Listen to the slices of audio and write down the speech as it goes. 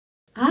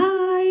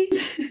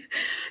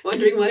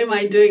wondering what am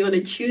I doing on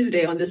a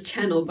Tuesday on this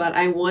channel, but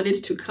I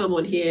wanted to come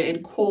on here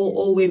and call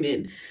all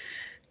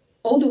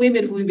the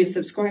women who have been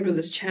subscribed on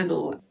this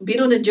channel, been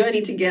on a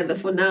journey together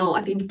for now, I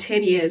think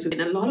 10 years.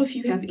 And a lot of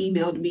you have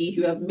emailed me,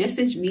 you have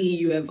messaged me,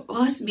 you have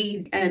asked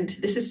me, and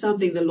this is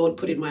something the Lord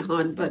put in my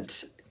heart,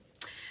 but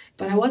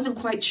I wasn't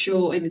quite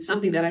sure, and it's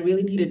something that I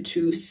really needed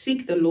to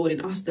seek the Lord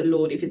and ask the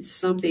Lord if it's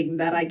something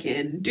that I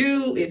can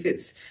do, if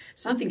it's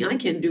something I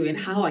can do, and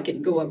how I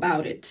can go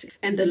about it.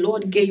 And the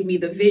Lord gave me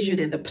the vision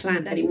and the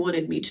plan that He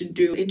wanted me to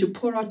do and to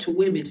pour out to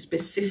women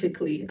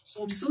specifically.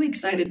 So I'm so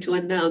excited to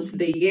announce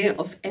the Year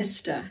of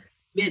Esther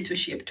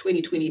Mentorship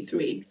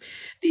 2023.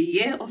 The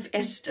Year of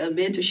Esther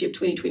Mentorship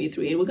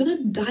 2023. And we're going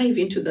to dive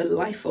into the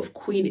life of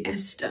Queen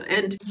Esther.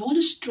 And I want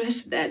to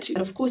stress that,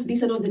 of course,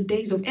 these are not the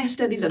days of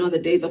Esther. These are not the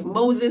days of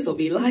Moses,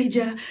 of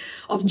Elijah,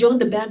 of John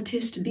the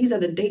Baptist. These are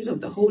the days of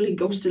the Holy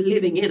Ghost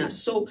living in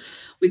us. So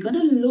we're going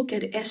to look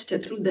at Esther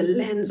through the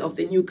lens of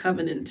the New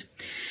Covenant.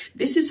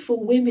 This is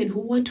for women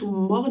who want to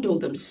model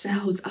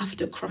themselves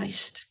after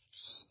Christ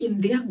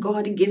in their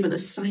God-given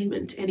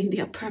assignment and in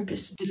their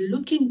purpose. But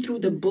looking through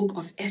the book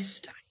of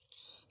Esther,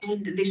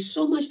 and there's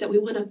so much that we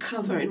want to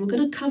cover, and we're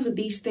going to cover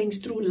these things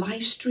through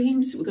live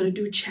streams. We're going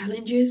to do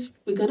challenges.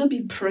 We're going to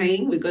be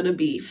praying. We're going to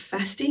be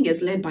fasting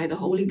as led by the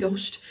Holy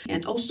Ghost,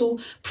 and also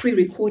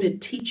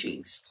pre-recorded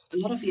teachings. A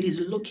lot of it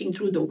is looking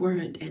through the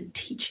word and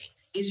teaching.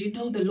 As you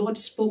know, the Lord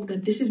spoke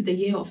that this is the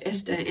year of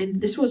Esther,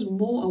 and this was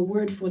more a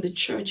word for the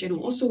church. And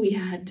also we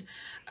had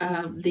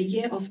the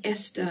Year of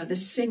Esther, the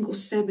single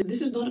seminar.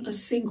 This is not a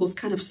singles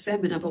kind of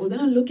seminar, but we're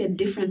going to look at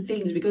different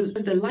things because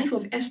the life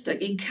of Esther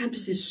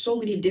encompasses so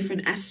many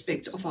different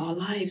aspects of our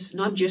lives,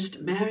 not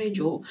just marriage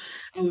or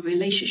our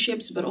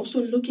relationships, but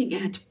also looking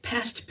at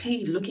past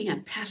pain, looking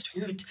at past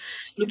hurt,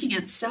 looking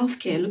at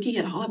self-care, looking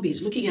at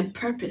hobbies, looking at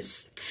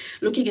purpose,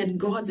 looking at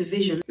God's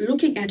vision,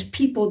 looking at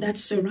people that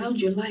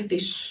surround your life.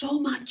 There's so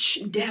much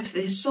depth,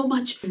 there's so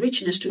much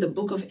richness to the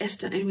book of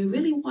Esther, and we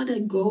really want to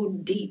go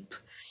deep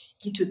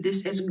into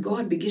this as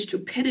God begins to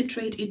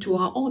penetrate into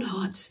our own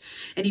hearts,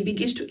 and He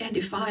begins to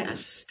edify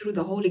us through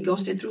the Holy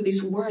Ghost and through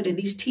this word and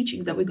these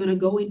teachings that we're going to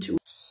go into.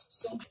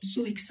 So I'm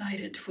so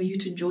excited for you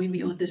to join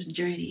me on this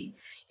journey.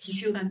 If you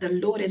feel that the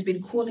Lord has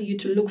been calling you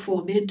to look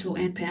for a mentor,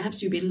 and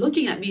perhaps you've been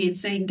looking at me and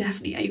saying,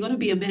 Daphne, are you going to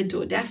be a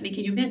mentor? Daphne,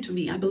 can you mentor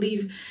me? I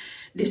believe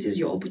this is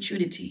your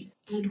opportunity.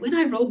 And when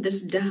I wrote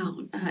this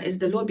down, as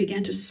the Lord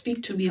began to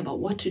speak to me about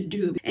what to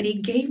do, and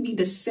He gave me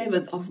the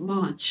 7th of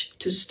March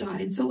to start.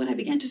 And so when I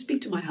began to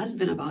speak to my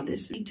husband about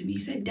this, he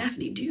said,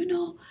 Daphne, do you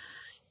know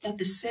that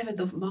the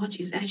 7th of March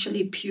is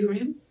actually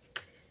Purim?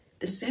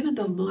 The 7th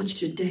of March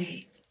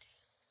today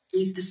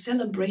is the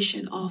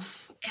celebration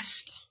of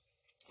Esther.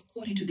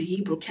 According to the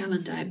Hebrew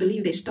calendar, I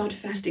believe they start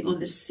fasting on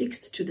the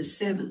 6th to the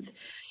 7th.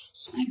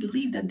 So I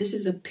believe that this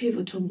is a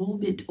pivotal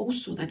moment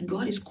also, that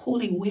God is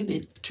calling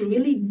women to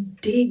really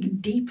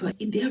dig deeper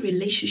in their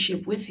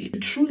relationship with Him, to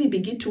truly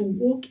begin to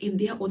walk in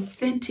their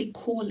authentic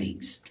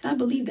callings. And I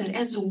believe that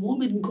as a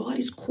woman, God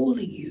is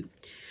calling you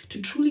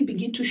to truly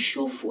begin to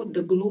show forth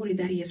the glory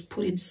that He has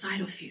put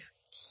inside of you.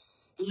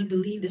 And I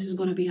believe this is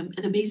going to be an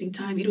amazing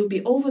time. It will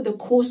be over the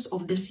course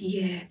of this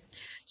year.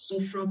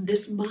 So from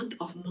this month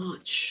of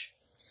March,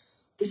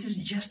 this is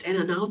just an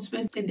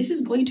announcement, and this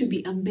is going to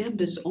be a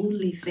members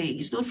only thing.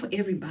 It's not for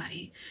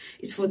everybody.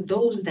 It's for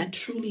those that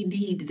truly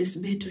need this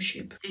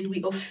mentorship. And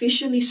we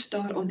officially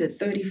start on the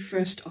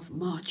 31st of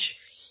March,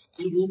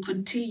 and we'll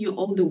continue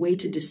all the way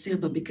to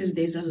December because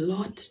there's a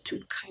lot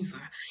to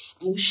cover.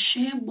 I will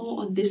share more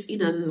on this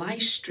in a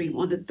live stream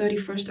on the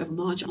 31st of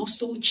March. I'll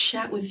also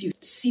chat with you,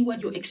 see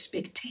what your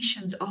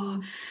expectations are,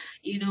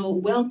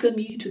 welcome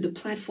you to the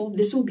platform.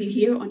 This will be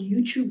here on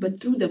YouTube, but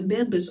through the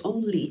members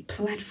only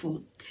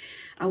platform.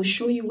 I'll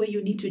show you where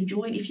you need to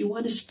join. If you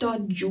want to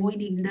start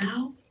joining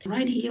now,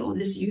 right here on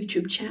this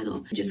YouTube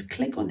channel, just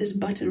click on this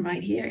button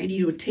right here and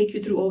it will take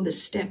you through all the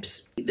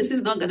steps. This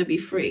is not going to be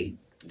free.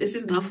 This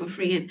is not for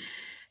free. And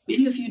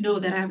many of you know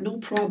that I have no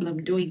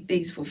problem doing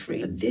things for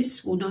free, but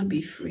this will not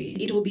be free.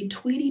 It will be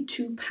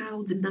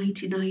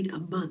 £22.99 a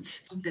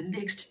month of the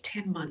next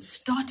 10 months,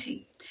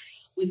 starting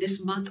with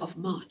this month of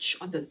March,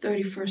 on the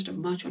 31st of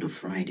March on a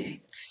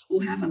Friday.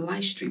 We'll have a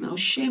live stream. I'll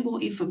share more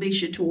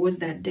information towards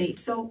that date.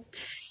 So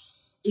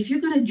if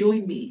you're going to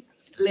join me,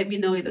 let me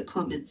know in the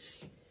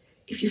comments.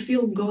 If you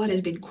feel God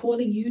has been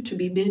calling you to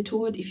be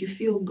mentored, if you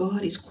feel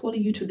God is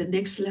calling you to the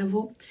next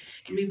level,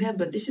 and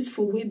remember, this is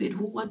for women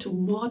who want to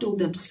model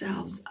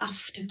themselves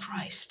after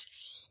Christ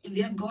in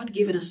their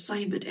God-given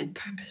assignment and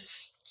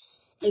purpose.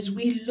 As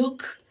we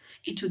look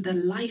into the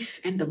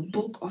life and the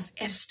book of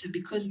Esther,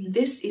 because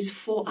this is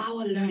for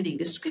our learning.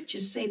 The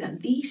scriptures say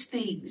that these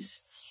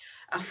things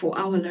are for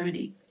our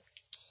learning.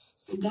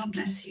 So God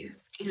bless you.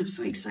 And I'm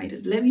so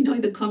excited. Let me know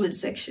in the comment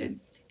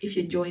section if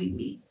you're joining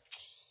me.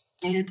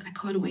 And I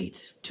can't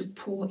wait to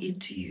pour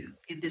into you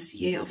in this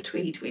year of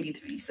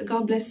 2023. So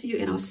God bless you,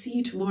 and I'll see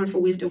you tomorrow for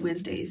Wisdom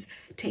Wednesdays.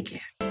 Take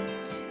care.